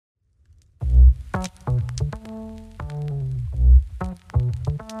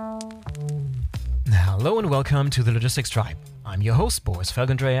Hello and welcome to the Logistics Tribe. I'm your host, Boris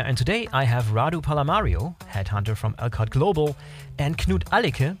Felgendreher, and today I have Radu Palamariu, headhunter from Alicke Global, and Knut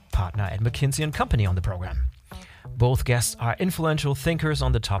Alicke, partner at McKinsey & Company on the program. Both guests are influential thinkers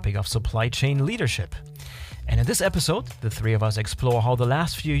on the topic of supply chain leadership. And in this episode, the three of us explore how the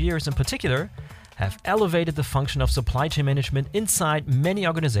last few years in particular have elevated the function of supply chain management inside many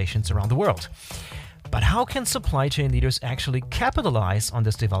organizations around the world. But how can supply chain leaders actually capitalize on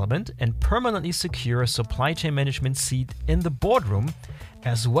this development and permanently secure a supply chain management seat in the boardroom,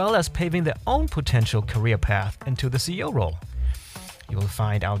 as well as paving their own potential career path into the CEO role? You will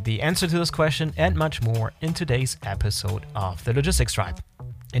find out the answer to this question and much more in today's episode of the Logistics Tribe.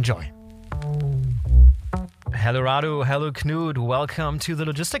 Enjoy. Hello, Radu. Hello, Knut. Welcome to the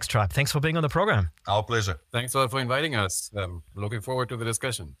Logistics Tribe. Thanks for being on the program. Our pleasure. Thanks a lot for inviting us. Looking forward to the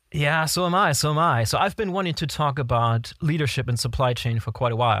discussion. Yeah, so am I. So I've been wanting to talk about leadership and supply chain for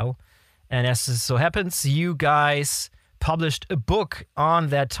quite a while. And as it so happens, you guys published a book on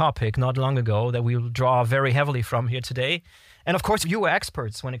that topic not long ago that we will draw very heavily from here today. And of course, you are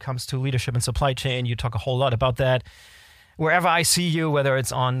experts when it comes to leadership and supply chain. You talk a whole lot about that. Wherever I see you, whether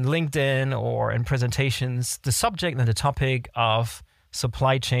it's on LinkedIn or in presentations, the subject and the topic of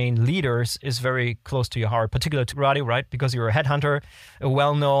supply chain leaders is very close to your heart, particularly to Radu, right? Because you're a headhunter, a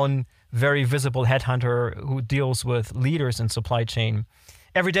well-known, very visible headhunter who deals with leaders in supply chain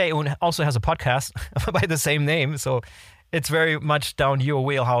every day, and also has a podcast by the same name. So it's very much down your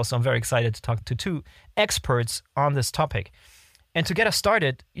wheelhouse. I'm very excited to talk to two experts on this topic. And to get us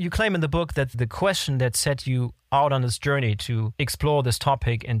started, you claim in the book that the question that set you out on this journey to explore this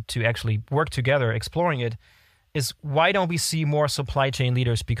topic and to actually work together exploring it is, why don't we see more supply chain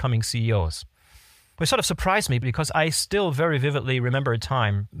leaders becoming CEOs? Which sort of surprised me because I still very vividly remember a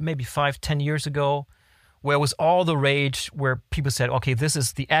time, maybe 5-10 years ago, where it was all the rage where people said, okay, this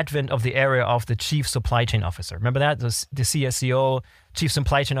is the advent of the area of the chief supply chain officer. Remember that? The CSCO, chief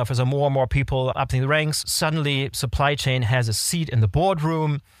supply chain officer, more and more people up in the ranks. Suddenly, supply chain has a seat in the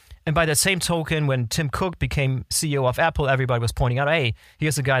boardroom. And by the same token, when Tim Cook became CEO of Apple, everybody was pointing out, hey,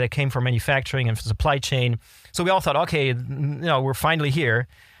 here's a guy that came from manufacturing and supply chain. So we all thought, okay, we're finally here.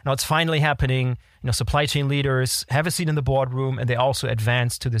 Now it's finally happening. Supply chain leaders have a seat in the boardroom and they also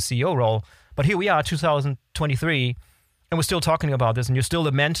advance to the CEO role. But here we are, 2023, and we're still talking about this, and you're still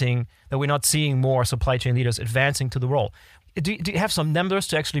lamenting that we're not seeing more supply chain leaders advancing to the role. Do you have some numbers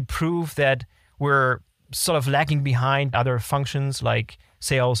to actually prove that we're sort of lagging behind other functions like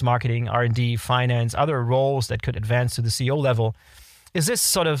sales, marketing, R&D, finance, other roles that could advance to the CEO level? Is this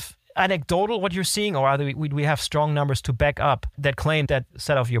sort of anecdotal, what you're seeing, or we have strong numbers to back up that claim that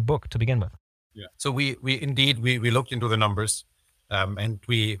set off your book to begin with? Yeah. So we indeed looked into the numbers. And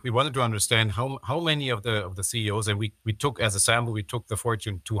we wanted to understand how many of the CEOs, and we took as a sample, we took the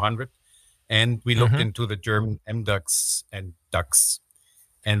Fortune 200, and we looked into the German MDAX and DAX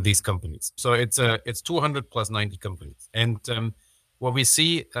and these companies. So it's 200 plus 90 companies. And what we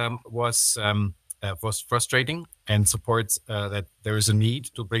see was frustrating and supports that there is a need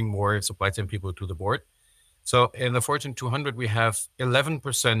to bring more supply chain people to the board. So in the Fortune 200, we have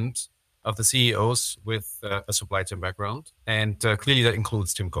 11% of the CEOs with a supply chain background. And clearly that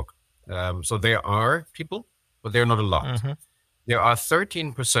includes Tim Cook. So there are people, but they're not a lot. There are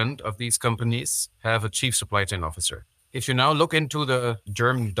 13% of these companies have a chief supply chain officer. If you now look into the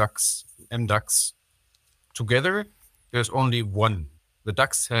German DAX, MDAX, together, there's only one. The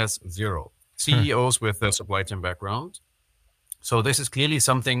DAX has 0 CEOs with a supply chain background. So this is clearly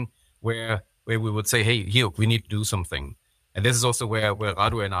something where we would say, hey, here, we need to do something. And this is also where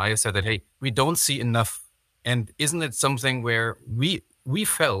Radu and I said that, hey, we don't see enough. And isn't it something where we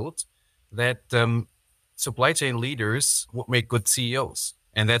felt that supply chain leaders would make good CEOs?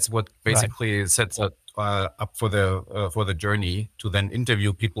 And that's what basically sets up for the journey to then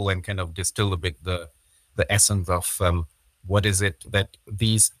interview people and kind of distill a bit the essence of what is it that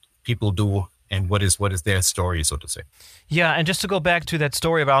these people do and what is their story, so to say. Yeah, and just to go back to that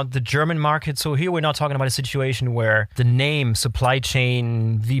story about the German market, so here we're not talking about a situation where the name supply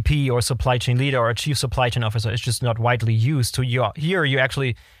chain VP or supply chain leader or chief supply chain officer is just not widely used. So here you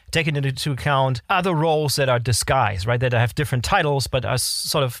actually taking into account other roles that are disguised, right? That have different titles, but are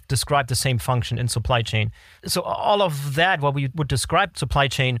sort of describe the same function in supply chain. So all of that, what we would describe supply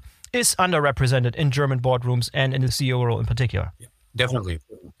chain, is underrepresented in German boardrooms and in the CEO role in particular. Yeah, definitely.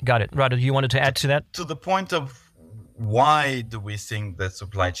 Got it. Radu, you wanted to add to that? To the point of why do we think that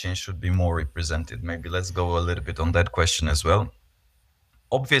supply chain should be more represented? Maybe let's go a little bit on that question as well.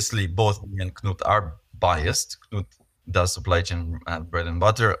 Obviously, both me and Knut are biased. Knut does supply chain bread and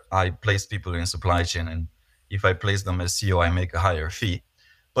butter. I place people in supply chain, and if I place them as CEO, I make a higher fee.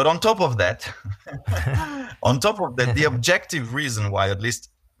 But on top of that, the objective reason why, at least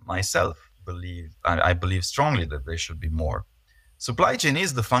myself, I believe strongly that there should be more. Supply chain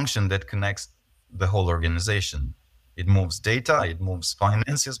is the function that connects the whole organization. It moves data, it moves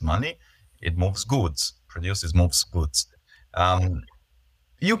finances, money, it moves goods, moves goods.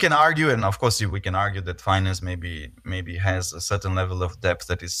 You can argue, and of course we can argue that finance maybe has a certain level of depth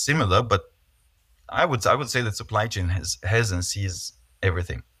that is similar, but I would say that supply chain has and sees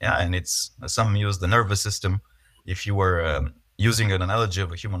everything. Yeah, and it's, some use the nervous system. If you were using an analogy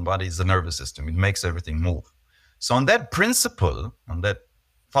of a human body, it's the nervous system. It makes everything move. So on that principle,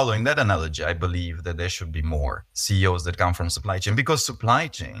 following that analogy, I believe that there should be more CEOs that come from supply chain, because supply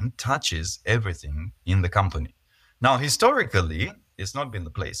chain touches everything in the company. Now, historically, it's not been the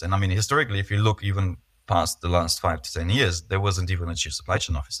place. And I mean, historically, if you look even past the last 5 to 10 years, there wasn't even a chief supply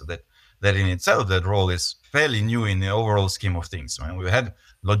chain officer. That in itself, that role is fairly new in the overall scheme of things. Right? We had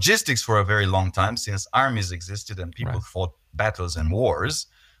logistics for a very long time, since armies existed and people fought battles and wars.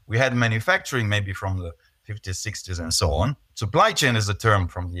 We had manufacturing maybe from the 50s, 60s, and so on. Supply chain is a term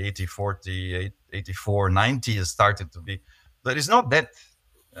from the 84, 90 has started to be, but it's not that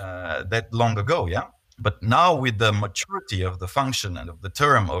long ago, yeah? But now with the maturity of the function and of the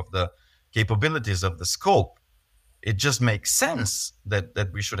term, of the capabilities, of the scope, it just makes sense that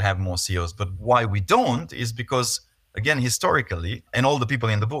we should have more CEOs. But why we don't is because, again, historically, and all the people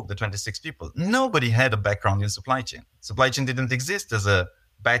in the book, the 26 people, nobody had a background in supply chain. Supply chain didn't exist as a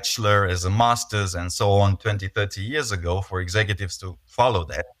bachelor, as a master's, and so on 20, 30 years ago for executives to follow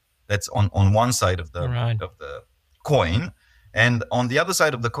that. That's on one side of the coin. And on the other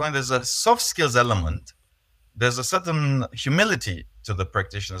side of the coin, there's a soft skills element. There's a certain humility to the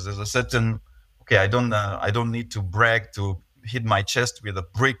practitioners. There's a certain, okay, I don't need to brag, to hit my chest with a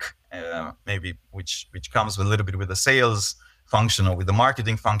brick, maybe which comes a little bit with the sales function or with the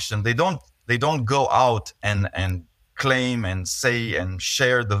marketing function. They don't go out and claim and say and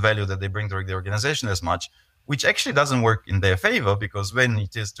share the value that they bring to the organization as much, which actually doesn't work in their favor, because when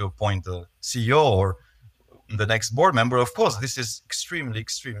it is to appoint a CEO or the next board member, of course, this is extremely,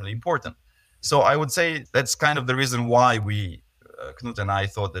 extremely important. So I would say that's kind of the reason why we, Knut and I,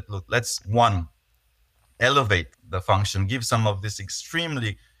 thought that, look, let's elevate the function, give some of these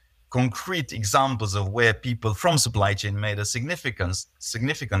extremely concrete examples of where people from supply chain made a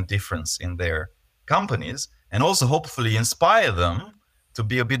significant difference in their companies, and also hopefully inspire them to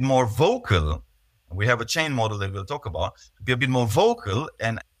be a bit more vocal. We have a chain model that we'll talk about, to be a bit more vocal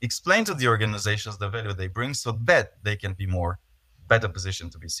and explain to the organizations the value they bring, so that they can be better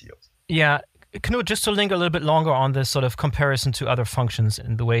positioned to be CEOs. Yeah, Knut, just to linger a little bit longer on this sort of comparison to other functions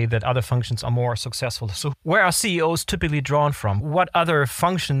in the way that other functions are more successful. So where are CEOs typically drawn from? What other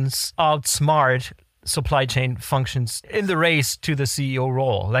functions outsmart supply chain functions in the race to the CEO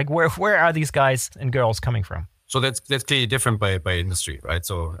role? Like where are these guys and girls coming from? So that's clearly different by industry, right?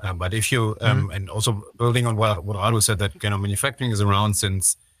 So, but if you and also building on what Radu said, that manufacturing is around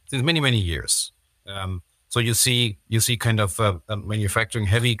since many years. So you see kind of manufacturing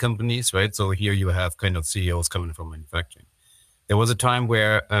heavy companies, right? So here you have kind of CEOs coming from manufacturing. There was a time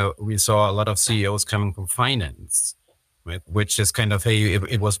where we saw a lot of CEOs coming from finance, right? Which is kind of, hey,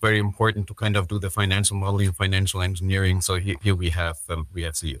 it was very important to kind of do the financial modeling, financial engineering. So here we have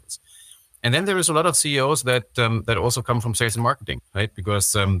CEOs. And then there is a lot of CEOs that also come from sales and marketing, right?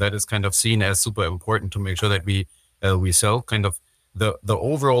 Because that is kind of seen as super important to make sure that we sell. Kind of the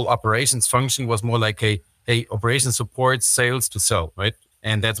overall operations function was more like a operations supports sales to sell, right?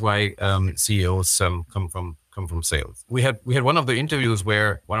 And that's why CEOs come from sales. We had one of the interviews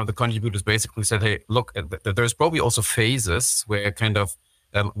where one of the contributors basically said, hey, look, there's probably also phases where kind of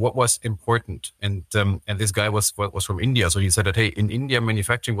what was important, and this guy was from India, so he said that, hey, in India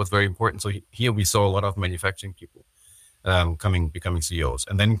manufacturing was very important. So here we saw a lot of manufacturing people becoming CEOs,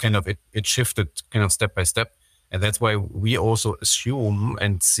 and then kind of it shifted kind of step by step, and that's why we also assume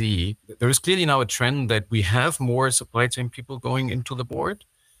and see that there is clearly now a trend that we have more supply chain people going into the board,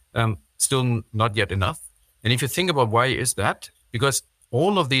 still not yet enough. And if you think about why is that, because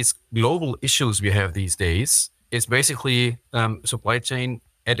all of these global issues we have these days is basically supply chain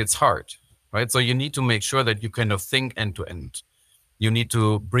at its heart, right? So you need to make sure that you kind of think end to end. You need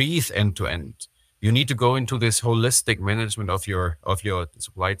to breathe end to end. You need to go into this holistic management of your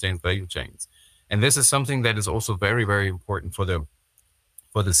supply chain value chains. And this is something that is also very, very important for the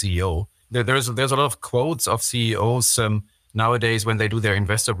CEO. There's a lot of quotes of CEOs nowadays when they do their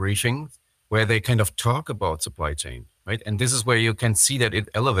investor briefings, where they kind of talk about supply chain, right? And this is where you can see that it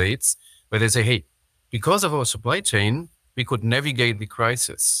elevates, where they say, hey, because of our supply chain, we could navigate the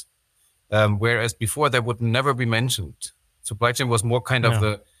crisis. Whereas before that would never be mentioned. Supply chain was more kind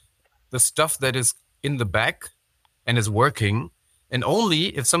of the stuff that is in the back and is working, and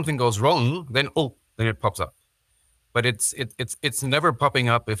only if something goes wrong, then it pops up. But it's never popping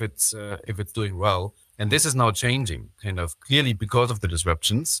up if it's doing well. And this is now changing, kind of clearly because of the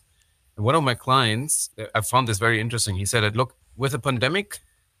disruptions. And one of my clients, I found this very interesting. He said that, look, with the pandemic,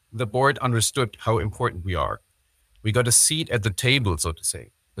 the board understood how important we are. We got a seat at the table, so to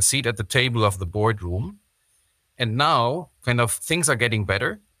say, a seat at the table of the boardroom. And now kind of things are getting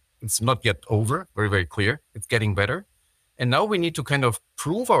better. It's not yet over, very, very clear. It's getting better. And now we need to kind of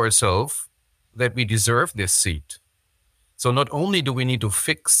prove ourselves that we deserve this seat. So not only do we need to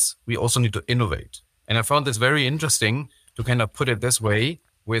fix, we also need to innovate. And I found this very interesting to kind of put it this way,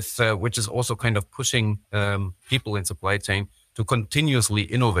 with which is also kind of pushing people in supply chain to continuously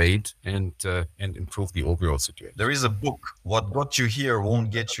innovate and improve the overall situation. There is a book, What Got You Here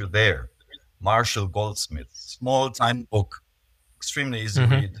Won't Get You There. Marshall Goldsmith, small time book, extremely easy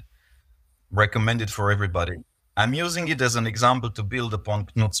read, recommended for everybody. I'm using it as an example to build upon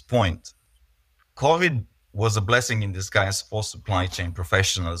Knut's point. COVID was a blessing in disguise for supply chain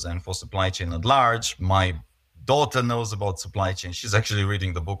professionals and for supply chain at large. My daughter knows about supply chain. She's actually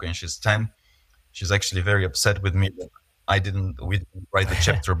reading the book and she's 10. She's actually very upset with me that we didn't write a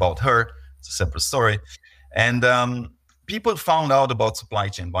chapter about her. It's a separate story. And people found out about supply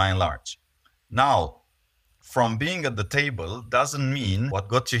chain by and large. Now, from being at the table doesn't mean what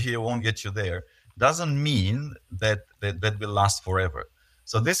got you here won't get you there. Doesn't mean that will last forever.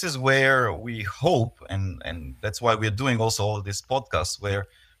 So this is where we hope, and that's why we're doing also all these podcasts, where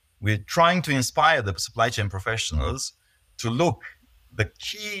we're trying to inspire the supply chain professionals to look, the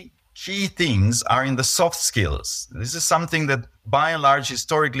key things are in the soft skills. This is something that by and large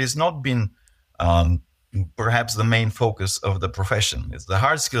historically has not been perhaps the main focus of the profession. It's the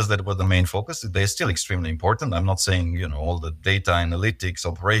hard skills that were the main focus. They're still extremely important. I'm not saying, all the data analytics,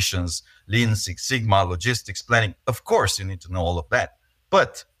 operations, Lean Six Sigma, logistics, planning. Of course, you need to know all of that.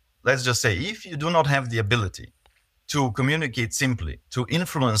 But let's just say, if you do not have the ability to communicate simply, to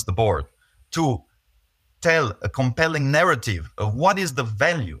influence the board, to tell a compelling narrative of what is the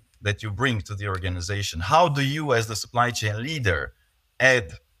value that you bring to the organization, how do you as the supply chain leader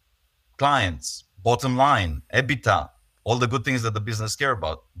add clients, bottom line, EBITDA, all the good things that the business care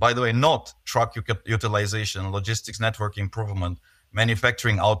about. By the way, not truck utilization, logistics network improvement,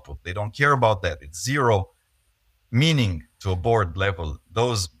 manufacturing output. They don't care about that. It's zero meaning to a board level,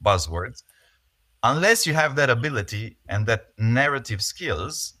 those buzzwords. Unless you have that ability and that narrative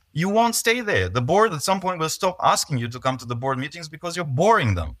skills, you won't stay there. The board at some point will stop asking you to come to the board meetings because you're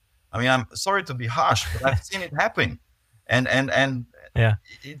boring them. I mean, I'm sorry to be harsh, but I've seen it happen. And yeah,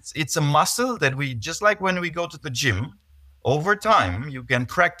 it's a muscle that we, just like when we go to the gym, over time you can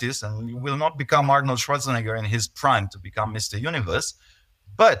practice, and you will not become Arnold Schwarzenegger in his prime to become Mr. Universe,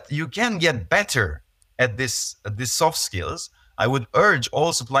 but you can get better at this soft skills. I would urge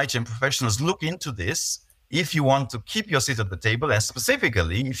all supply chain professionals, look into this if you want to keep your seat at the table, and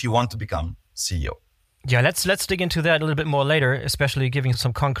specifically if you want to become CEO. Yeah, let's dig into that a little bit more later, especially giving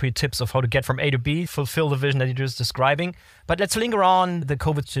some concrete tips of how to get from A to B, fulfill the vision that you're just describing. But let's linger on the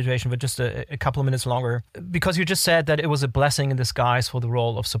COVID situation for just a couple of minutes longer, because you just said that it was a blessing in disguise for the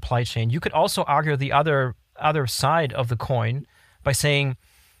role of supply chain. You could also argue the other side of the coin by saying,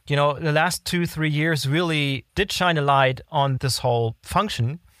 the last 2-3 years really did shine a light on this whole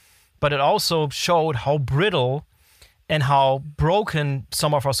function, but it also showed how brittle and how broken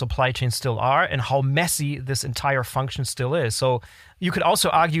some of our supply chains still are, and how messy this entire function still is. So you could also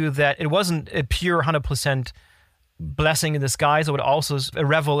argue that it wasn't a pure 100% blessing in disguise, but also a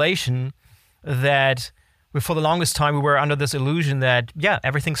revelation that for the longest time we were under this illusion that, yeah,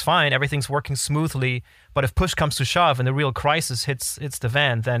 everything's fine, everything's working smoothly, but if push comes to shove and the real crisis hits the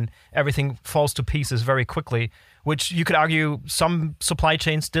fan, then everything falls to pieces very quickly, which you could argue some supply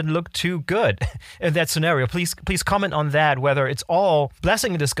chains didn't look too good in that scenario. Please comment on that, whether it's all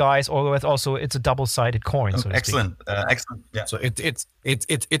blessing in disguise or whether also it's a double-sided coin. So to excellent, speak. Excellent. Yeah. So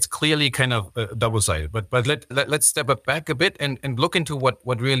it's clearly kind of double-sided, but let's step back a bit and look into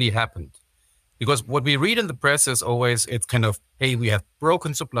what really happened. Because what we read in the press is always, it's kind of, hey, we have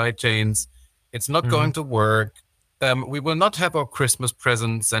broken supply chains, it's not going to work, we will not have our Christmas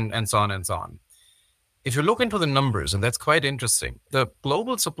presents, and so on and so on. If you look into the numbers, and that's quite interesting, the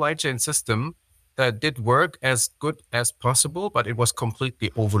global supply chain system did work as good as possible, but it was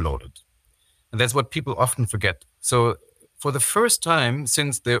completely overloaded. And that's what people often forget. So for the first time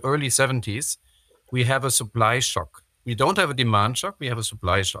since the early 70s, we have a supply shock. We don't have a demand shock, we have a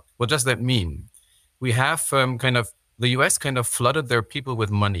supply shock. What does that mean? We have the US kind of flooded their people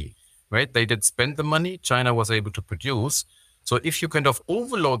with money. right? They did spend the money. China was able to produce. So if you kind of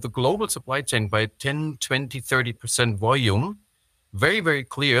overload the global supply chain by 10, 20, 30% volume, very, very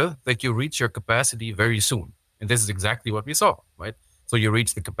clear that you reach your capacity very soon. And this is exactly what we saw, right? So you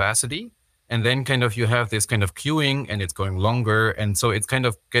reach the capacity, and then kind of you have this kind of queuing, and it's going longer. And so it's kind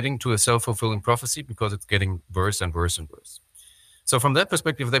of getting to a self-fulfilling prophecy because it's getting worse and worse and worse. So from that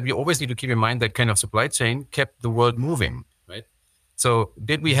perspective, that we always need to keep in mind that kind of supply chain kept the world moving, right? So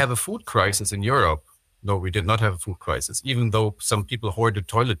did we have a food crisis in Europe? No, we did not have a food crisis, even though some people hoarded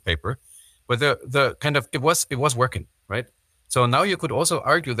toilet paper. But the kind of it was working, right? So now you could also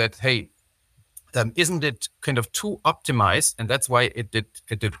argue that, hey, isn't it kind of too optimized, and that's why it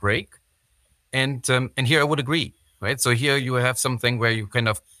did break? And here I would agree, right? So here you have something where you kind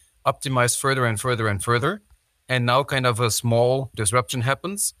of optimize further and further and further, and now kind of a small disruption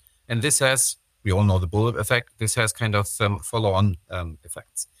happens, and this has, we all know the bullet effect. This has kind of follow-on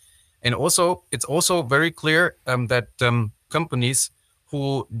effects. And also, it's also very clear that companies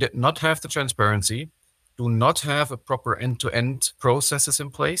who did not have the transparency, do not have a proper end-to-end processes in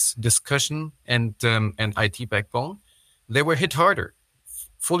place, discussion and IT backbone, they were hit harder.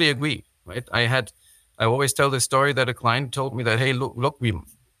 Fully agree, right? I always tell this story that a client told me that, hey, look, we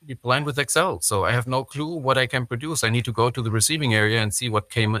planned with Excel, so I have no clue what I can produce. I need to go to the receiving area and see what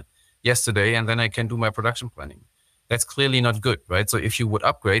came yesterday, and then I can do my production planning. That's clearly not good, right? So if you would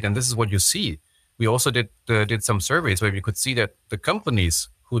upgrade, and this is what you see, we also did some surveys where we could see that the companies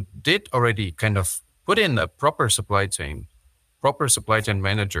who did already kind of put in a proper supply chain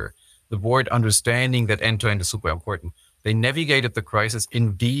manager, the board understanding that end-to-end is super important, they navigated the crisis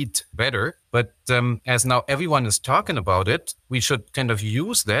indeed better. But as now everyone is talking about it, we should kind of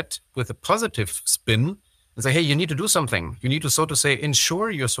use that with a positive spin and say, hey, you need to do something. You need to, so to say, ensure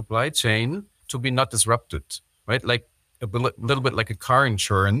your supply chain to be not disrupted, right? Like a little bit like a car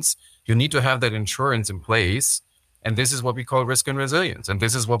insurance. You need to have that insurance in place. And this is what we call risk and resilience. And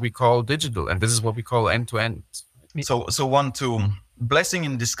this is what we call digital. And this is what we call end-to-end. So blessing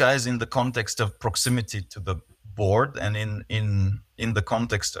in disguise in the context of proximity to the board and in the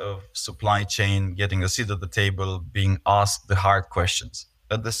context of supply chain, getting a seat at the table, being asked the hard questions.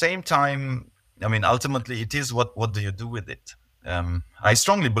 At the same time, I mean, ultimately, it is what do you do with it? I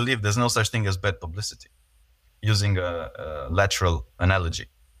strongly believe there's no such thing as bad publicity, using a lateral analogy.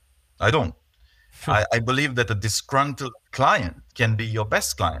 I don't. I believe that a disgruntled client can be your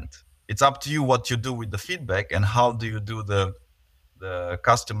best client. It's up to you what you do with the feedback and how do you do the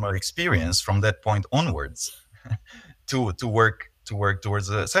customer experience from that point onwards to work towards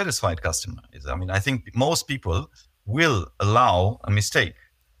a satisfied customer. I mean, I think most people will allow a mistake.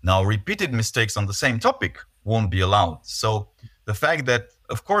 Now, repeated mistakes on the same topic won't be allowed. So the fact that,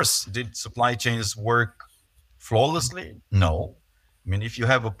 of course, did supply chains work flawlessly? No. I mean, if you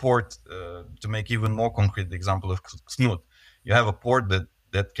have a port, to make even more concrete the example of Knut, you have a port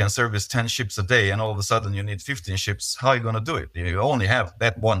that can service 10 ships a day, and all of a sudden you need 15 ships. How are you going to do it? You only have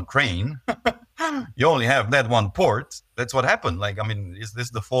that one crane. You only have that one port. That's what happened. Like, I mean, is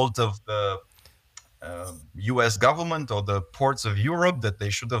this the fault of the US government or the ports of Europe that they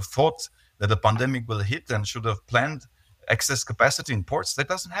should have thought that the pandemic will hit and should have planned excess capacity in ports? That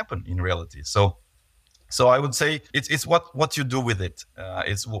doesn't happen in reality. So I would say it's what you do with it.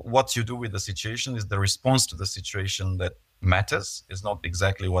 It's what you do with the situation is the response to the situation that matters. It's not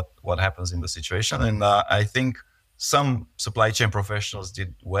exactly what happens in the situation. And I think some supply chain professionals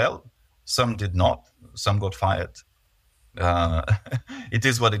did well, some did not, some got fired. It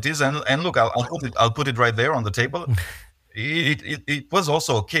is what it is. And look, I'll put it right there on the table. It was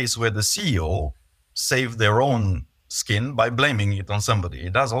also a case where the CEO saved their own skin by blaming it on somebody.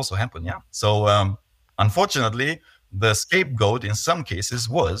 It does also happen, yeah. So unfortunately, the scapegoat in some cases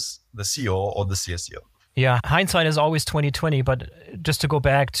was the CEO or the CSO. Yeah, hindsight is always 20/20. But just to go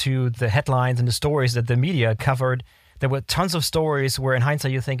back to the headlines and the stories that the media covered, there were tons of stories where in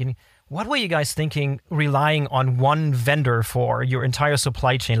hindsight you're thinking, what were you guys thinking relying on one vendor for your entire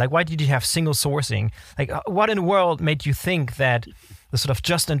supply chain? Like, why did you have single sourcing? Like, what in the world made you think that the sort of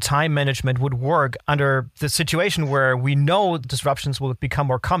just-in-time management would work under the situation where we know disruptions will become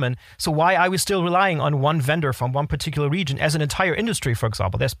more common? So why are we still relying on one vendor from one particular region as an entire industry, for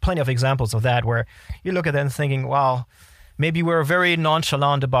example? There's plenty of examples of that where you look at that and thinking, wow, maybe we're very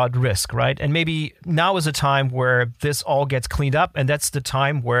nonchalant about risk, right? And maybe now is a time where this all gets cleaned up, and that's the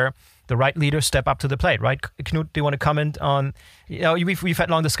time where the right leaders step up to the plate, right? Knut, do you want to comment on, we've had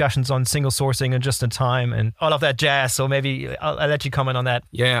long discussions on single sourcing and just in time and all of that jazz. So maybe I'll let you comment on that.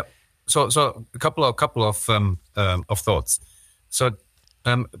 Yeah. So a couple of thoughts. So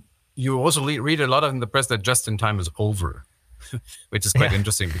you also read a lot in the press that just in time is over, which is quite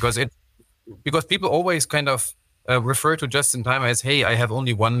interesting because because people always kind of refer to just in time as, hey, I have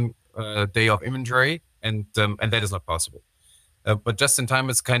only one day of inventory, and that is not possible. But just in time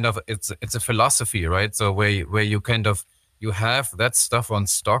is kind of it's a philosophy, right? So where you kind of you have that stuff on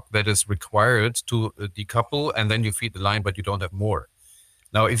stock that is required to decouple, and then you feed the line, but you don't have more.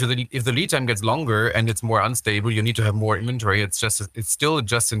 Now, if the lead time gets longer and it's more unstable, you need to have more inventory. It's still a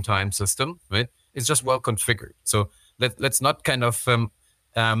just-in-time system, right? It's just well configured. So let's not kind of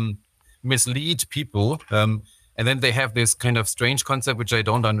mislead people. And then they have this kind of strange concept, which I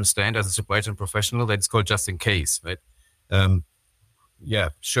don't understand as a supply chain professional, that's called just in case, right? Yeah,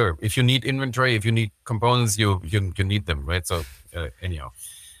 sure. If you need inventory, if you need components, you need them, right? So anyhow.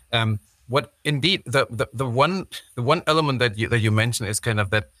 What indeed the one element that you mentioned is kind of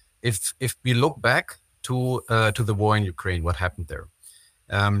that if we look back to the war in Ukraine, what happened there?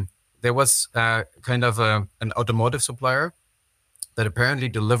 There was kind of an automotive supplier that apparently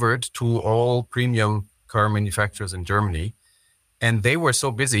delivered to all premium car manufacturers in Germany, and they were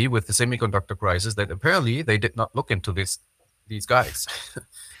so busy with the semiconductor crisis that apparently they did not look into these guys.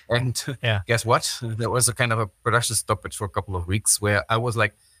 And guess what? There was a kind of a production stoppage for a couple of weeks where I was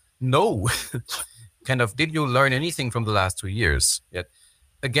like, no, kind of, did you learn anything from the last 2 years? Yet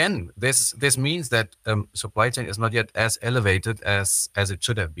again, this means that supply chain is not yet as elevated as it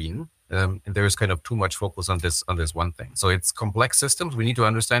should have been. And there is kind of too much focus on this one thing. So it's complex systems. We need to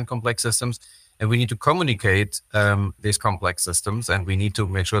understand complex systems, and we need to communicate these complex systems, and we need to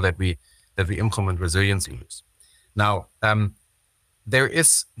make sure that we implement resilience in use. Now, there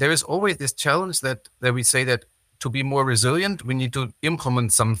is always this challenge that we say that to be more resilient, we need to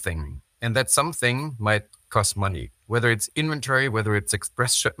implement something, and that something might cost money. Whether it's inventory, whether it's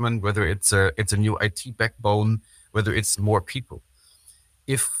express shipment, whether it's a new IT backbone, whether it's more people.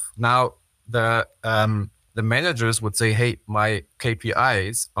 If now the managers would say, hey, my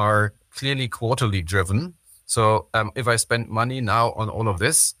KPIs are clearly quarterly driven, so if I spend money now on all of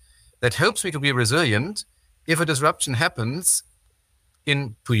this, that helps me to be resilient. If a disruption happens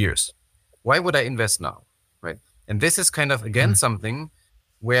in 2 years, why would I invest now, right? And this is kind of, again, something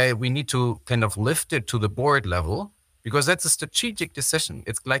where we need to kind of lift it to the board level, because that's a strategic decision.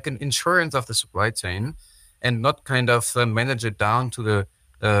 It's like an insurance of the supply chain, and not kind of manage it down to the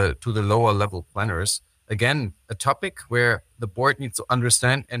lower level planners. Again, a topic where the board needs to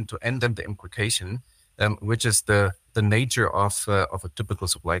understand and to end them the implication, which is the nature of a typical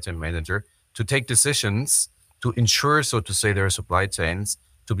supply chain manager, to take decisions to ensure, so to say, their supply chains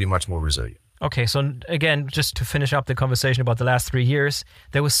to be much more resilient. Okay, so again, just to finish up the conversation about the last 3 years,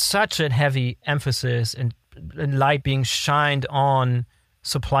 there was such a heavy emphasis and light being shined on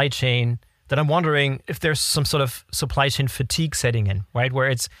supply chain that I'm wondering if there's some sort of supply chain fatigue setting in, right?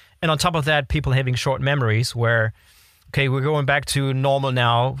 And on top of that, people having short memories where, okay, we're going back to normal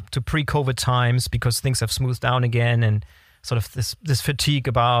now, to pre-COVID times, because things have smoothed down again, and sort of this fatigue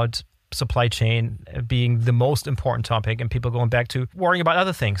about supply chain being the most important topic, and people going back to worrying about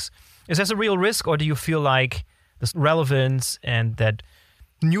other things. Is this a real risk, or do you feel like this relevance and that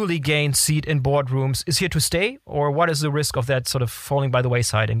newly gained seat in boardrooms is here to stay? Or what is the risk of that sort of falling by the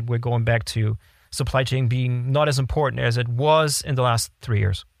wayside and we're going back to supply chain being not as important as it was in the last 3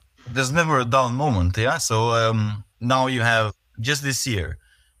 years? There's never a dull moment, yeah? So now you have, just this year,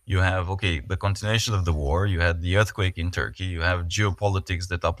 you have, the continuation of the war, you had the earthquake in Turkey, you have geopolitics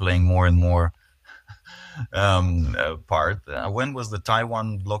that are playing more and more part. When was the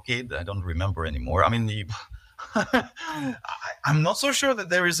Taiwan blockade? I don't remember anymore. I mean, I'm not so sure that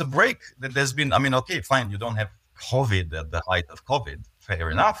there is a break, that there's been, fine, you don't have COVID at the height of COVID, fair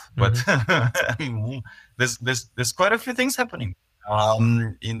enough, but I mean, there's quite a few things happening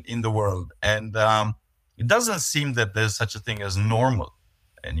in the world, and it doesn't seem that there's such a thing as normal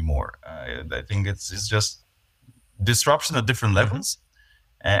anymore. I think it's just disruption at different levels,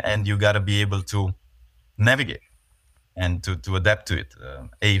 and you got to be able to navigate and to adapt to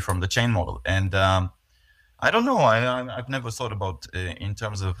it, from the chain model. And I don't know. I've never thought about in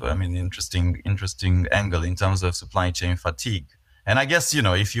terms of, interesting angle in terms of supply chain fatigue. And I guess,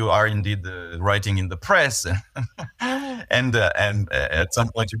 if you are indeed writing in the press and at some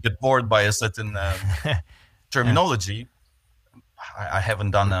point you get bored by a certain terminology. I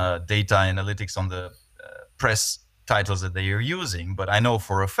haven't done data analytics on the press titles that they are using, but I know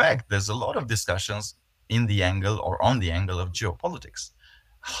for a fact there's a lot of discussions in the angle or on the angle of geopolitics.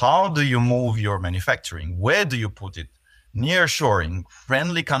 How do you move your manufacturing? Where do you put it? Nearshoring,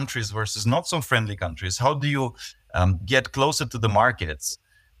 friendly countries versus not so friendly countries. How do you get closer to the markets?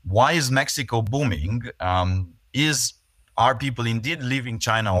 Why is Mexico booming? Is are people indeed leaving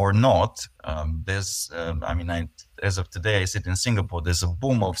China or not? As of today, I sit in Singapore. There's a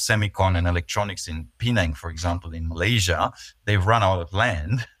boom of semicon and electronics in Penang, for example, in Malaysia. They've run out of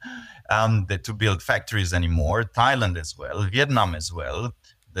land to build factories anymore. Thailand as well, Vietnam as well.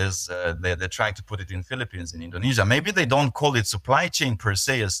 They're trying to put it in Philippines, in Indonesia. Maybe they don't call it supply chain per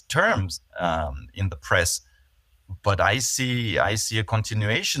se as terms in the press, but I see a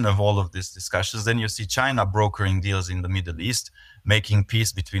continuation of all of these discussions. Then you see China brokering deals in the Middle East, making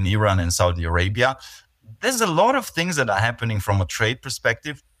peace between Iran and Saudi Arabia. There's a lot of things that are happening from a trade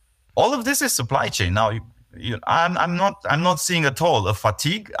perspective. All of this is supply chain. Now, I'm not seeing at all a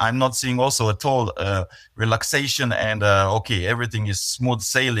fatigue. I'm not seeing also at all relaxation and okay, everything is smooth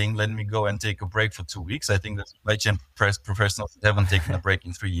sailing. Let me go and take a break for 2 weeks. I think the supply chain professionals haven't taken a break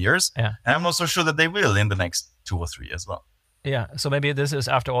in 3 years, and I'm not so sure that they will in the next 2 or 3 as well. Yeah, so maybe this is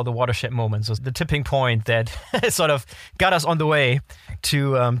after all the watershed moments, so the tipping point that sort of got us on the way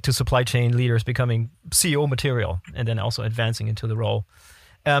to supply chain leaders becoming CEO material and then also advancing into the role.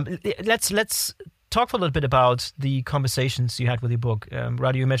 Let's talk for a little bit about the conversations you had with your book.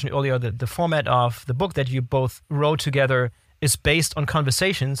 Radu, you mentioned earlier that the format of the book that you both wrote together is based on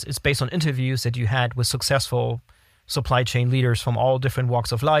conversations. It's based on interviews that you had with successful supply chain leaders from all different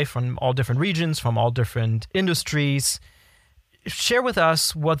walks of life, from all different regions, from all different industries. Share with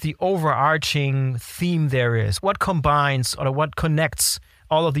us what the overarching theme there is. What combines or what connects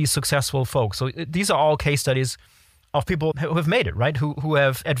all of these successful folks? So these are all case studies of people who have made it, right? Who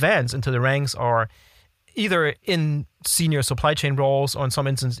have advanced into the ranks or either in senior supply chain roles or in some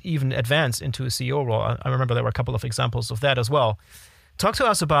instances even advanced into a CEO role. I remember there were a couple of examples of that as well. Talk to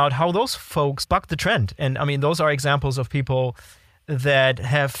us about how those folks bucked the trend. And I mean, those are examples of people that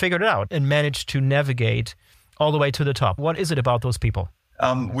have figured it out and managed to navigate all the way to the top. What is it about those people?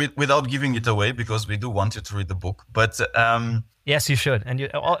 Without giving it away, because we do want you to read the book, but yes, you should, and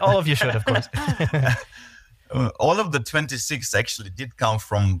all of you should, of course. All of the 26 actually did come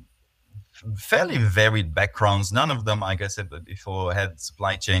from fairly varied backgrounds. None of them, like I said before, had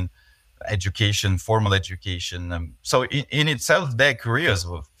supply chain education, formal education. So in itself, their careers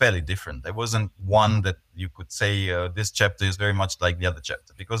were fairly different. There wasn't one that you could say this chapter is very much like the other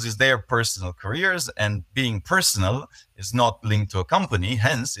chapter, because it's their personal careers, and being personal is not linked to a company.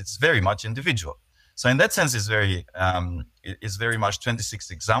 Hence, it's very much individual. So in that sense, it's very much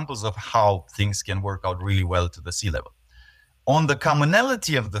 26 examples of how things can work out really well to the C-level. On the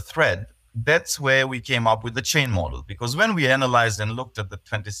commonality of the thread, that's where we came up with the chain model, because when we analyzed and looked at the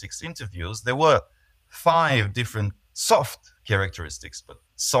 26 interviews, there were 5 different soft characteristics, but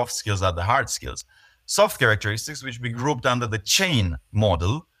soft skills are the hard skills. Soft characteristics, which we grouped under the chain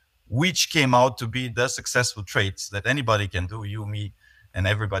model, which came out to be the successful traits that anybody can do, you, me, and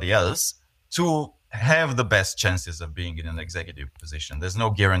everybody else, to have the best chances of being in an executive position. There's no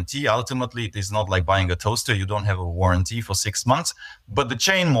guarantee. Ultimately, it is not like buying a toaster. You don't have a warranty for 6 months, but the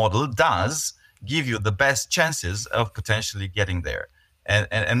chain model does give you the best chances of potentially getting there.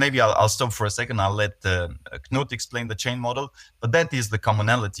 And maybe I'll stop for a second. I'll let Knut explain the chain model, but that is the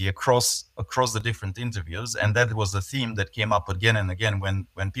commonality across the different interviews. And that was a theme that came up again and again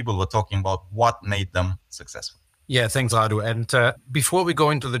when people were talking about what made them successful. Yeah, thanks, Radu. And before we go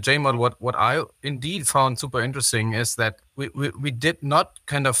into the J model, what I indeed found super interesting is that we did not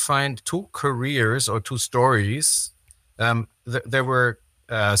kind of find 2 careers or 2 stories that were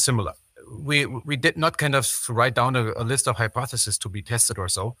similar. We did not kind of write down a list of hypotheses to be tested or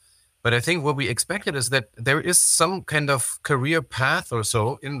so. But I think what we expected is that there is some kind of career path or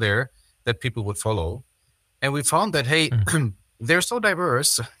so in there that people would follow. And we found that, hey, they're so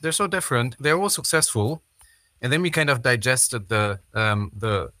diverse, they're so different, they're all successful. And then we kind of digested the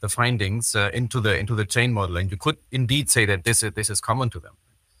findings into the chain model, and you could indeed say that this is common to them.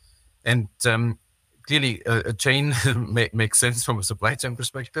 And clearly, a chain makes sense from a supply chain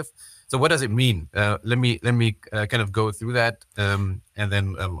perspective. So, what does it mean? Let me kind of go through that, and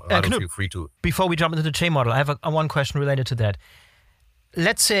then Knut, feel free to. Before we jump into the chain model, I have one question related to that.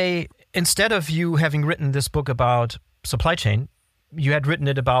 Let's say instead of you having written this book about supply chain, you had written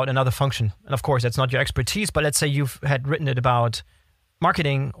it about another function. And of course, that's not your expertise, but let's say you had written it about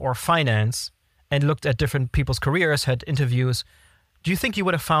marketing or finance and looked at different people's careers, had interviews. Do you think you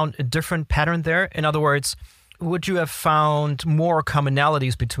would have found a different pattern there? In other words, would you have found more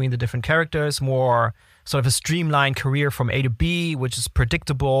commonalities between the different characters, more sort of a streamlined career from A to B, which is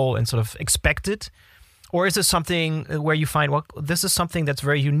predictable and sort of expected? Or is this something where you find, well, this is something that's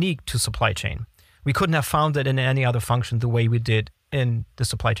very unique to supply chain? We couldn't have found it in any other function the way we did in the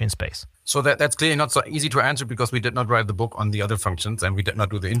supply chain space? So that's clearly not so easy to answer because we did not write the book on the other functions and we did not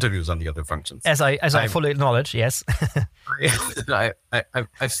do the interviews on the other functions. As I fully acknowledge, yes.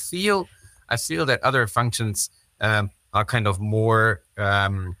 I feel that other functions are kind of more,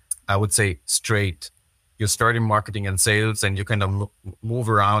 I would say, straight. You start in marketing and sales and you kind of move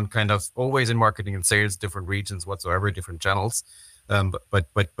around, kind of always in marketing and sales, different regions whatsoever, different channels. But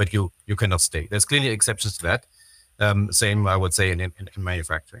you kind of stay. There's clearly exceptions to that. Same, I would say, in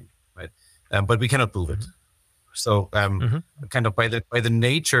manufacturing, right? But we cannot prove it. So, kind of by the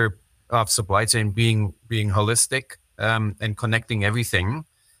nature of supply chain being holistic and connecting everything,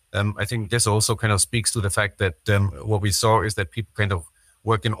 I think this also kind of speaks to the fact that what we saw is that people kind of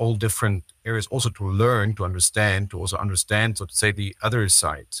work in all different areas, also to learn, to understand, so to say, the other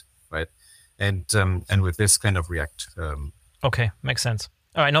side, right? And with this kind of react. Okay, makes sense.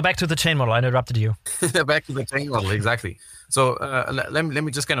 All right, now back to the chain model. I interrupted you. Back to the chain model, exactly. So let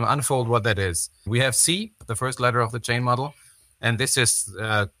me just kind of unfold what that is. We have C, the first letter of the chain model, and this is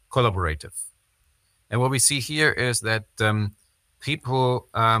collaborative. And what we see here is that people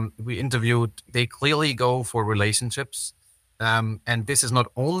we interviewed, they clearly go for relationships. And this is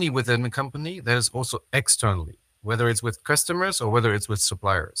not only within the company, that is also externally, whether it's with customers or whether it's with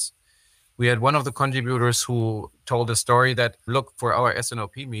suppliers. We had one of the contributors who told a story that, look, for our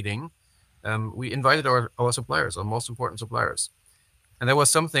SNOP meeting, we invited our suppliers, our most important suppliers. And there was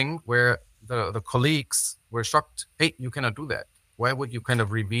something where the colleagues were shocked. Hey, you cannot do that. Why would you kind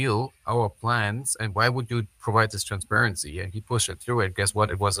of reveal our plans? And why would you provide this transparency? And he pushed it through. And guess what?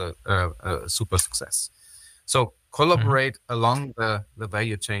 It was a super success. So collaborate along the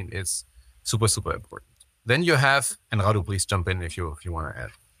value chain is super, super important. Then you have, and Radu, please jump in if you want to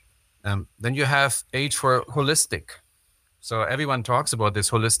add. Then you have H for holistic. So everyone talks about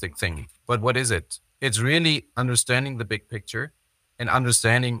this holistic thing, but what is it? It's really understanding the big picture and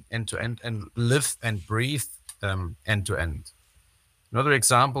understanding end to end and live and breathe end to end. Another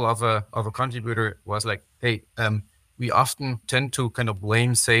example of a contributor was like, hey, we often tend to kind of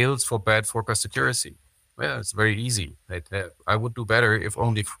blame sales for bad forecast accuracy. Well, it's very easy. Right? I would do better if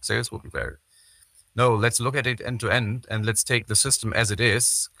only sales would be better. No, let's look at it end to end and let's take the system as it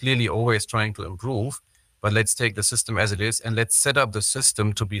is, clearly always trying to improve, but let's take the system as it is and let's set up the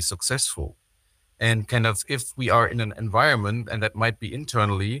system to be successful. And kind of if we are in an environment, and that might be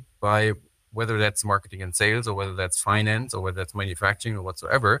internally by whether that's marketing and sales or whether that's finance or whether that's manufacturing or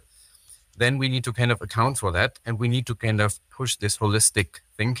whatsoever, then we need to kind of account for that. And we need to kind of push this holistic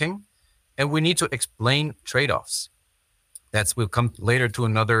thinking. And we need to explain trade-offs. We'll come later to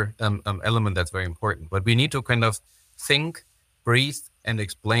another element that's very important. But we need to kind of think, breathe, and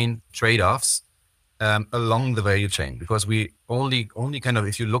explain trade-offs along the value chain. Because we only kind of,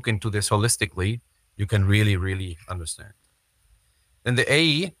 if you look into this holistically, you can really, really understand. Then the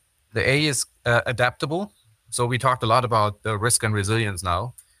A is adaptable. So we talked a lot about the risk and resilience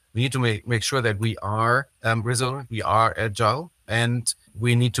now. We need to make sure that we are resilient, we are agile, and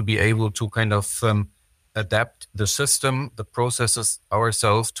we need to be able to kind of adapt the system, the processes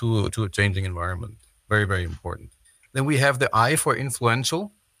ourselves to a changing environment. Very, very important. Then we have the I for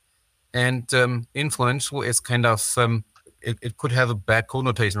influential. And influential is kind of, it could have a bad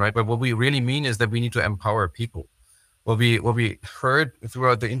connotation, right? But what we really mean is that we need to empower people. What we heard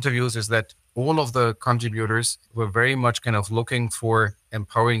throughout the interviews is that all of the contributors were very much kind of looking for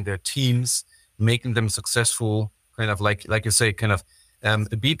empowering their teams, making them successful, kind of like you say, kind of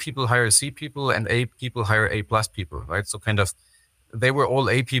the B people hire C people and A people hire A plus people, right? So kind of they were all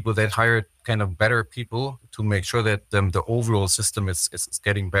A people that hired kind of better people to make sure that the overall system is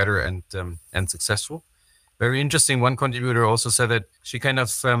getting better and successful. Very interesting. One contributor also said that she kind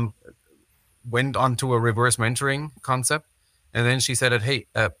of went on to a reverse mentoring concept. And then she said that, hey,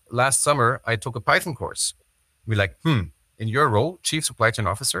 last summer I took a Python course. We're like, in your role, Chief Supply Chain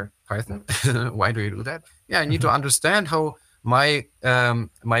Officer, Python, why do you do that? Yeah, I need to understand how my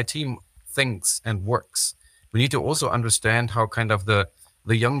team thinks and works. We need to also understand how kind of the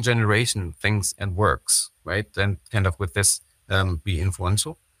young generation thinks and works, right? And kind of with this be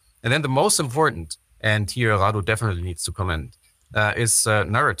influential. And then the most important, and here Radu definitely needs to comment, is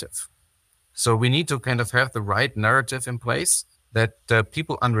narrative. So we need to kind of have the right narrative in place that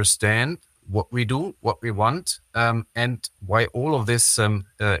people understand what we do, what we want, and why all of this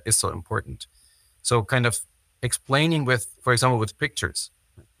is so important. So kind of explaining with, for example, with pictures,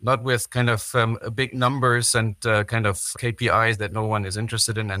 not with kind of big numbers and kind of KPIs that no one is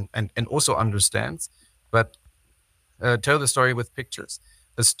interested in and also understands, but tell the story with pictures.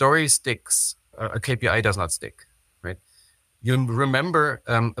 The story sticks, a KPI does not stick, right? You remember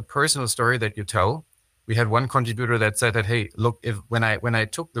a personal story that you tell. we had one contributor that said that, hey, look, when I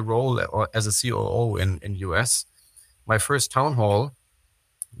took the role as a COO in US, my first town hall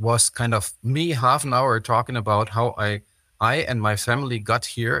was kind of me half an hour talking about how I and my family got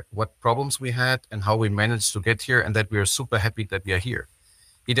here, what problems we had, and how we managed to get here, and that we are super happy that we are here.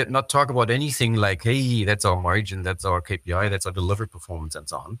 He did not talk about anything like, hey, that's our margin, that's our KPI, that's our delivery performance, and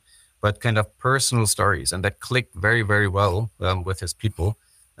so on, but kind of personal stories. And that clicked very, very well with his people.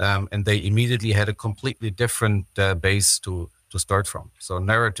 And they immediately had a completely different base to start from. So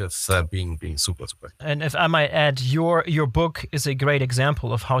narratives being super, super. And if I might add, your book is a great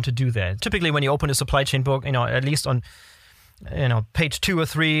example of how to do that. Typically, when you open a supply chain book, at least on page 2 or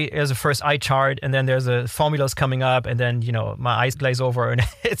 3 is a first eye chart, and then there's a formulas coming up, and then, my eyes glaze over, and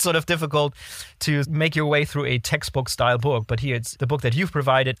it's sort of difficult to make your way through a textbook style book. But here, it's the book that you've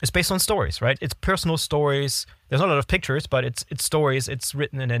provided is based on stories, right? It's personal stories. There's not a lot of pictures, but it's stories. It's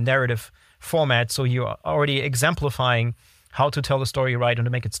written in a narrative format, so you're already exemplifying how to tell the story right and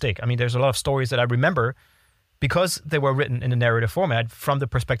to make it stick. I mean, there's a lot of stories that I remember because they were written in a narrative format from the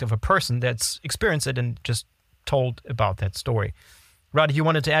perspective of a person that's experienced it and just told about that story. Radu, you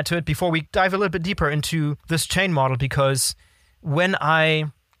wanted to add to it before we dive a little bit deeper into this chain model, because when I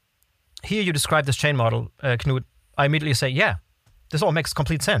hear you describe this chain model, Knut, I immediately say, yeah, this all makes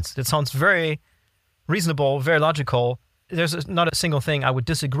complete sense. It sounds very reasonable, very logical. There's not a single thing I would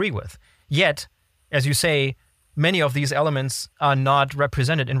disagree with. Yet, as you say, many of these elements are not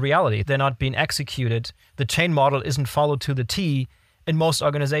represented in reality. They're not being executed. The chain model isn't followed to the T in most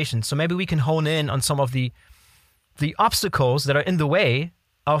organizations. So maybe we can hone in on some of the obstacles that are in the way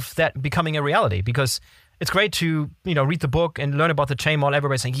of that becoming a reality, because it's great to read the book and learn about the chain model.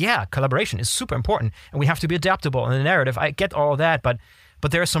 Everybody's saying, yeah, collaboration is super important and we have to be adaptable in the narrative. I get all of that, but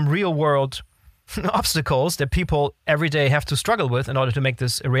there are some real world obstacles that people every day have to struggle with in order to make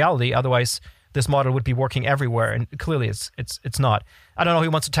this a reality. Otherwise, this model would be working everywhere, and clearly it's not. I don't know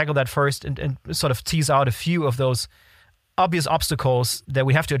who wants to tackle that first and sort of tease out a few of those obvious obstacles that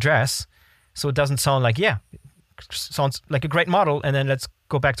we have to address, so it doesn't sound like, yeah, sounds like a great model, and then let's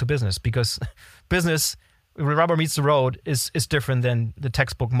go back to business, because business, when rubber meets the road, is different than the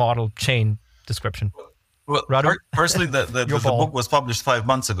textbook model chain description. Well, Radu? firstly, the book was published 5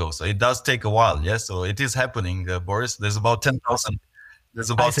 months ago, so it does take a while. Yes, so it is happening, Boris. There's about 10,000. There's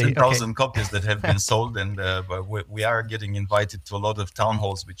about 10,000 copies that have been sold, and we are getting invited to a lot of town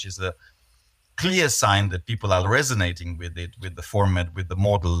halls, which is a clear sign that people are resonating with it, with the format, with the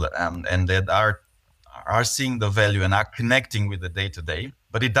model, and that are seeing the value and are connecting with the day-to-day.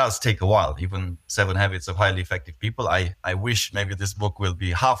 But it does take a while. Even 7 Habits of Highly Effective People, I wish maybe this book will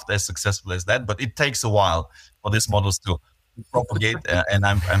be half as successful as that, but it takes a while for these models to propagate, and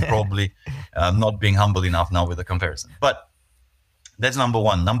I'm probably not being humble enough now with the comparison. But that's number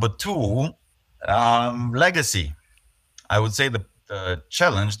one. Number two, legacy. I would say the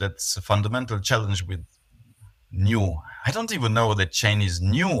challenge, that's a fundamental challenge with new. I don't even know that chain is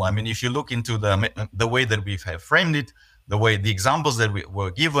new. I mean, if you look into the way that we have framed it, the examples that we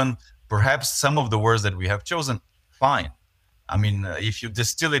were given, perhaps some of the words that we have chosen, fine. I mean, if you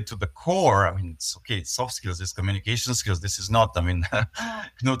distill it to the core, I mean, it's okay, it's soft skills, it's communication skills. This is not, I mean,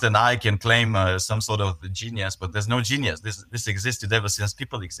 Knut and I can claim some sort of genius, but there's no genius. This existed ever since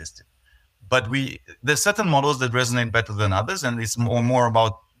people existed. But there's certain models that resonate better than others, and it's more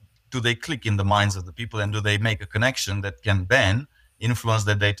about, do they click in the minds of the people, and do they make a connection that can then influence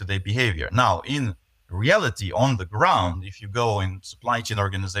their day-to-day behavior? Now, in reality, on the ground, if you go in supply chain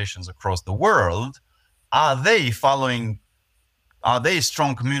organizations across the world, are they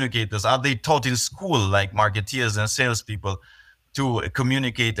strong communicators? Are they taught in school, like marketeers and salespeople, to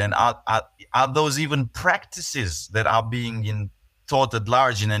communicate? And are those even practices that are being taught at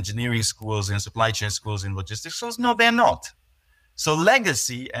large in engineering schools, in supply chain schools, in logistics schools? No, they're not. So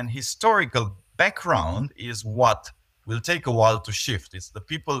legacy and historical background is what will take a while to shift. It's the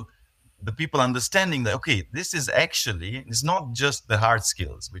people understanding that, okay, this is actually, it's not just the hard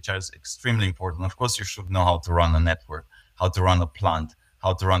skills, which are extremely important. Of course, you should know how to run a network, how to run a plant,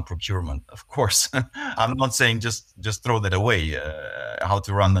 how to run procurement. Of course, I'm not saying just throw that away, how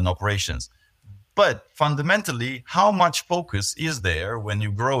to run an operations. But fundamentally, how much focus is there when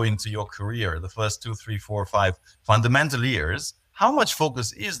you grow into your career, the first 2, 3, 4, 5 fundamental years? How much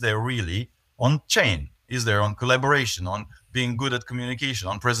focus is there really on chain? Is there on collaboration, on being good at communication,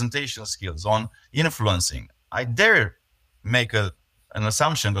 on presentation skills, on influencing? I dare make an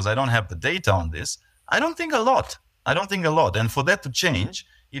assumption, because I don't have the data on this. I don't think a lot. And for that to change,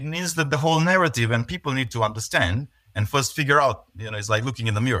 it means that the whole narrative and people need to understand and first figure out, it's like looking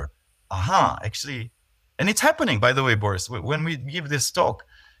in the mirror. Actually, and it's happening, by the way, Boris. When we give this talk,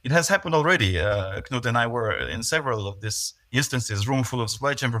 it has happened already. Knut and I were in several of these instances, room full of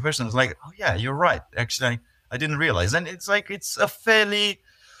supply chain professionals, like, oh yeah, you're right. Actually, I didn't realize. And it's like, it's a fairly,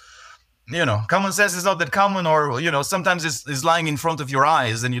 common sense is not that common, or, sometimes it's lying in front of your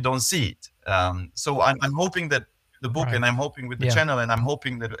eyes and you don't see it. So I'm hoping that the book, and I'm hoping with the channel, and I'm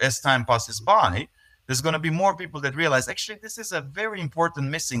hoping that as time passes by, there's going to be more people that realize, actually, this is a very important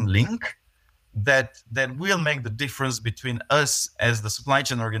missing link that will make the difference between us as the supply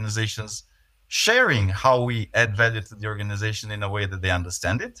chain organizations sharing how we add value to the organization in a way that they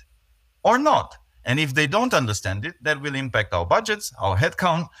understand it or not. And if they don't understand it, that will impact our budgets, our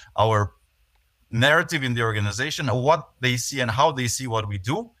headcount, our narrative in the organization, what they see and how they see what we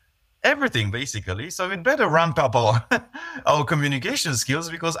do, everything basically. So we better ramp up our communication skills,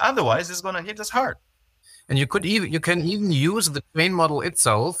 because otherwise it's going to hit us hard. And you can even use the train model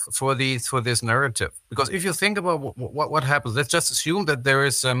itself for this narrative, because if you think about what happens, let's just assume that there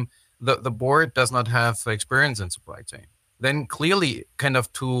is the board does not have experience in supply chain. Then clearly, kind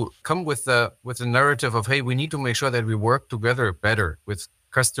of to come with the narrative of, hey, we need to make sure that we work together better with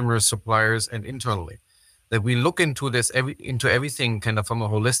customers, suppliers, and internally, that we look into everything kind of from a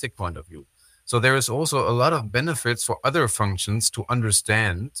holistic point of view. So there is also a lot of benefits for other functions to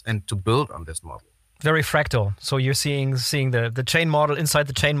understand and to build on this model. Very fractal. So you're seeing the chain model inside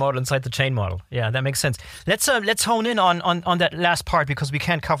the chain model inside the chain model. Yeah, that makes sense. Let's hone in on that last part, because we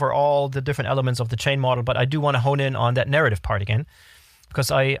can't cover all the different elements of the chain model, but I do want to hone in on that narrative part again,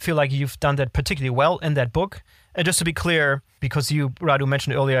 because I feel like you've done that particularly well in that book. And just to be clear, because you, Radu,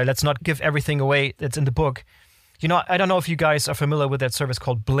 mentioned earlier, let's not give everything away that's in the book. I don't know if you guys are familiar with that service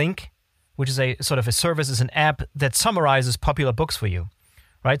called Blink, which is a sort of a service, is an app that summarizes popular books for you.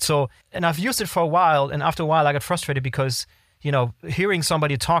 Right. So, and I've used it for a while, and after a while I got frustrated because, hearing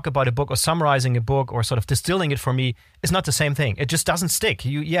somebody talk about a book or summarizing a book or sort of distilling it for me is not the same thing. It just doesn't stick.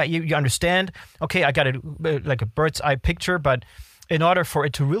 You understand, okay, I got it like a bird's eye picture, but in order for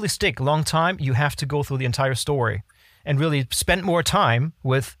it to really stick long time, you have to go through the entire story and really spend more time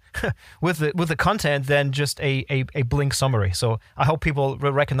with the content than just a Blink summary. So I hope people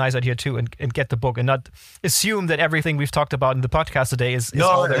will recognize that here too, and get the book, and not assume that everything we've talked about in the podcast today is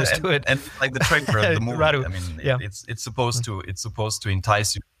all there is to it. And like the trailer of the movie, Radu, I mean, it's supposed to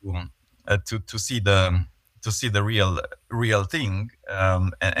entice you to see the real thing,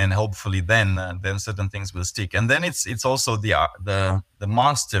 and hopefully then certain things will stick. And then it's also the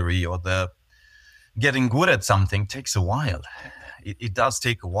mastery, or the getting good at something takes a while. It does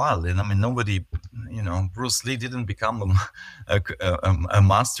take a while. And I mean, nobody, Bruce Lee didn't become a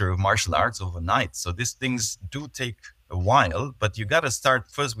master of martial arts overnight. So these things do take a while, but you got to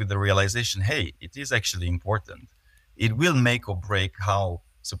start first with the realization, hey, it is actually important. It will make or break how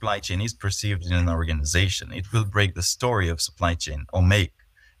supply chain is perceived in an organization. It will break the story of supply chain, or make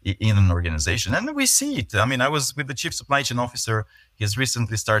in an organization. And we see it. I mean, I was with the chief supply chain officer. He's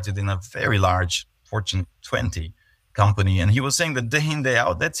recently started in a very large Fortune 20 company, and he was saying that day in, day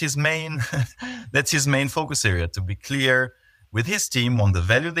out, that's his main focus area, to be clear with his team on the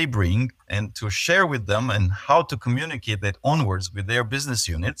value they bring, and to share with them and how to communicate that onwards with their business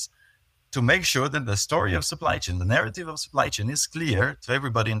units, to make sure that the story of supply chain, the narrative of supply chain, is clear to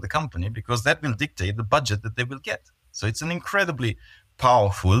everybody in the company, because that will dictate the budget that they will get. So it's an incredibly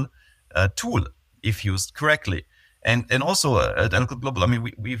powerful tool if used correctly. And also at Alicke Global, I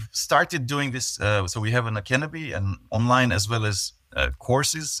mean, we've started doing this. So we have an academy and online, as well as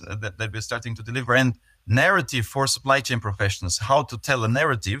courses that we're starting to deliver. And narrative for supply chain professionals, how to tell a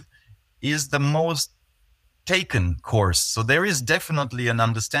narrative, is the most taken course. So there is definitely an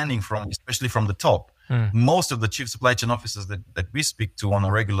understanding especially from the top. Most of the chief supply chain officers that we speak to on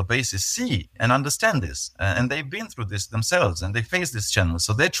a regular basis see and understand this. And they've been through this themselves, and they face this challenge.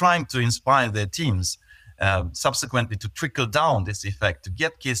 So they're trying to inspire their teams subsequently to trickle down this effect, to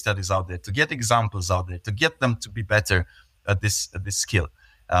get case studies out there, to get examples out there, to get them to be better at this skill.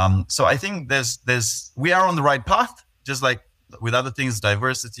 So I think we are on the right path, just like with other things,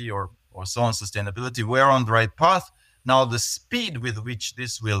 diversity or so on, sustainability. We are on the right path. Now the speed with which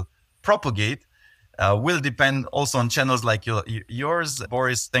this will propagate will depend also on channels like yours.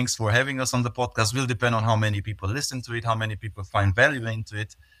 Boris, thanks for having us on the podcast. Will depend on how many people listen to it, how many people find value into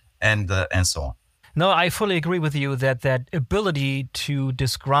it, and so on. No, I fully agree with you that ability to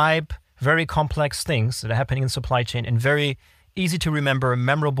describe very complex things that are happening in supply chain in very easy to remember,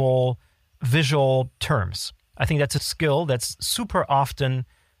 memorable, visual terms. I think that's a skill that's super often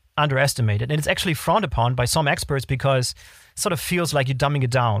underestimated. And it's actually frowned upon by some experts, because sort of feels like you're dumbing it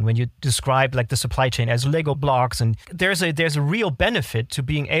down when you describe like the supply chain as Lego blocks. And there's a real benefit to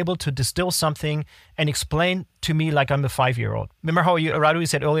being able to distill something and explain to me like I'm a 5-year-old. Remember how Radu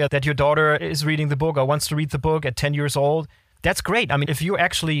said earlier that your daughter is reading the book or wants to read the book at 10 years old? That's great. I mean, if you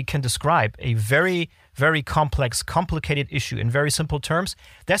actually can describe a very, very complex, complicated issue in very simple terms,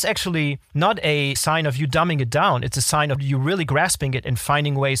 that's actually not a sign of you dumbing it down. It's a sign of you really grasping it and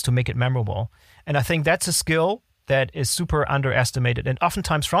finding ways to make it memorable. And I think that's a skill that is super underestimated and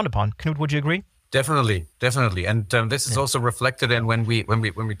oftentimes frowned upon. Knut, would you agree? Definitely. And this is also reflected in when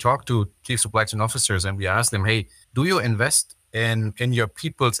we talk to chief supply chain officers and we ask them, hey, do you invest in your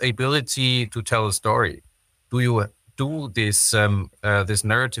people's ability to tell a story? Do you do this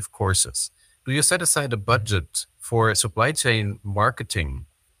narrative courses? Do you set aside a budget for supply chain marketing?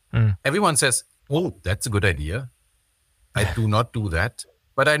 Everyone says, oh, that's a good idea. I do not do that,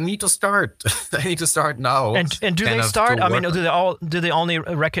 but I need to start. I need to start now. And do they start? I mean, do they only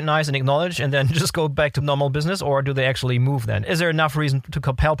recognize and acknowledge and then just go back to normal business, or do they actually move then? Is there enough reason to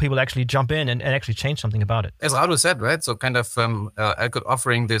compel people to actually jump in and actually change something about it? As Radu said, right? So kind of Alicke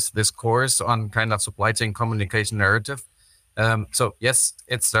offering this course on kind of supply chain communication narrative. So yes,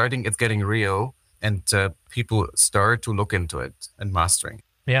 it's starting, it's getting real, and people start to look into it and mastering.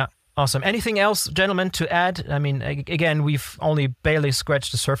 Yeah. Awesome. Anything else, gentlemen, to add? I mean, again, we've only barely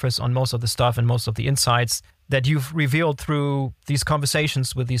scratched the surface on most of the stuff and most of the insights that you've revealed through these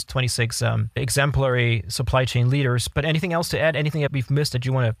conversations with these 26 exemplary supply chain leaders. But anything else to add? Anything that we've missed that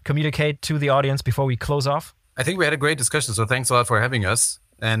you want to communicate to the audience before we close off? I think we had a great discussion, so thanks a lot for having us.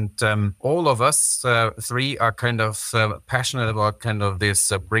 And all of us three are kind of passionate about kind of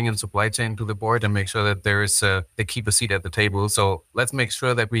this bringing supply chain to the board and make sure that they keep a seat at the table. So let's make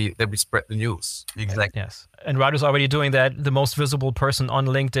sure that we spread the news. Exactly. Yes. And Radu's already doing that. The most visible person on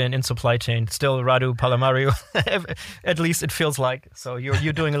LinkedIn in supply chain, still Radu Palamariu. At least it feels like. So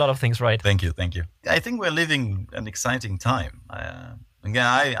you're doing a lot of things right. Thank you. I think we're living an exciting time. Again,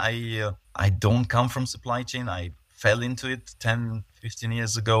 I don't come from supply chain. I fell into it 10, 15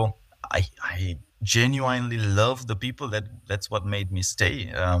 years ago. I genuinely love the people. That's what made me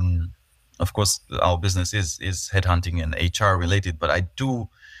stay. Of course, our business is headhunting and HR related, but I do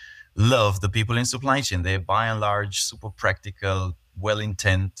love the people in supply chain. They're by and large super practical,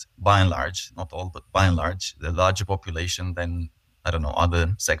 well-intent, by and large, not all, but by and large, the larger population than, I don't know,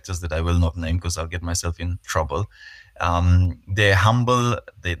 other sectors that I will not name because I'll get myself in trouble. They're humble.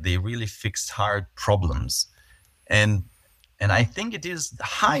 They really fix hard problems. And I think it is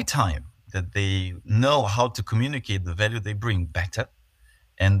high time that they know how to communicate the value they bring better,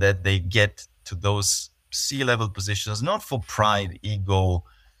 and that they get to those C-level positions, not for pride, ego,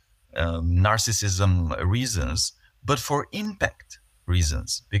 narcissism reasons, but for impact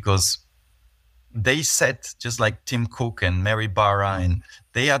reasons, because they set, just like Tim Cook and Mary Barra, and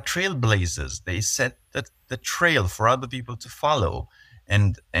they are trailblazers. They set the trail for other people to follow.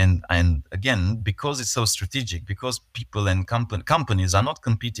 And again, because it's so strategic, because people and companies are not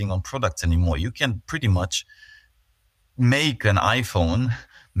competing on products anymore, you can pretty much make an iPhone,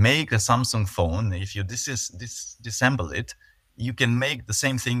 make a Samsung phone. If you disassemble it, you can make the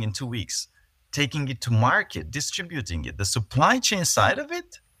same thing in 2 weeks. Taking it to market, distributing it, the supply chain side of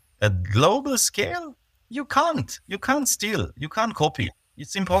it, at global scale, you can't steal, you can't copy.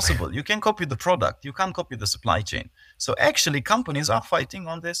 It's impossible. You can copy the product. You can't copy the supply chain. So actually, companies are fighting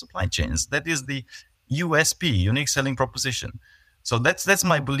on their supply chains. That is the USP, unique selling proposition. So that's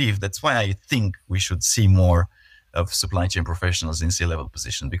my belief. That's why I think we should see more of supply chain professionals in C-level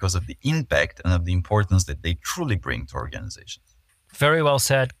position, because of the impact and of the importance that they truly bring to organizations. Very well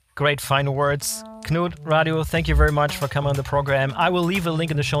said. Great final words. Knut, Radu, thank you very much for coming on the program. I will leave a link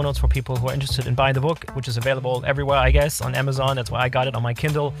in the show notes for people who are interested in buying the book, which is available everywhere, I guess, on Amazon. That's why I got it on my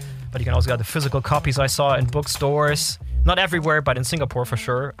Kindle. But you can also get the physical copies I saw in bookstores. Not everywhere, but in Singapore for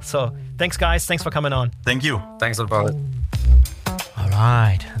sure. So thanks, guys. Thanks for coming on. Thank you. Thanks a lot. All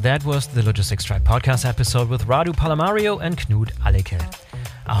right. That was the Logistics Tribe podcast episode with Radu Palamariu and Knut Alicke.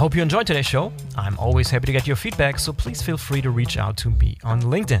 I hope you enjoyed today's show. I'm always happy to get your feedback, so please feel free to reach out to me on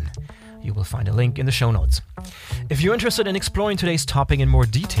LinkedIn. You will find a link in the show notes. If you're interested in exploring today's topic in more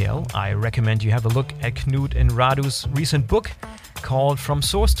detail, I recommend you have a look at Knut and Radu's recent book called From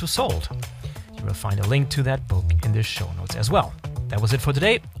Source to Sold. You will find a link to that book in the show notes as well. That was it for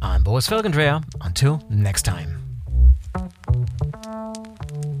today. I'm Boris Felgendreher. Until next time.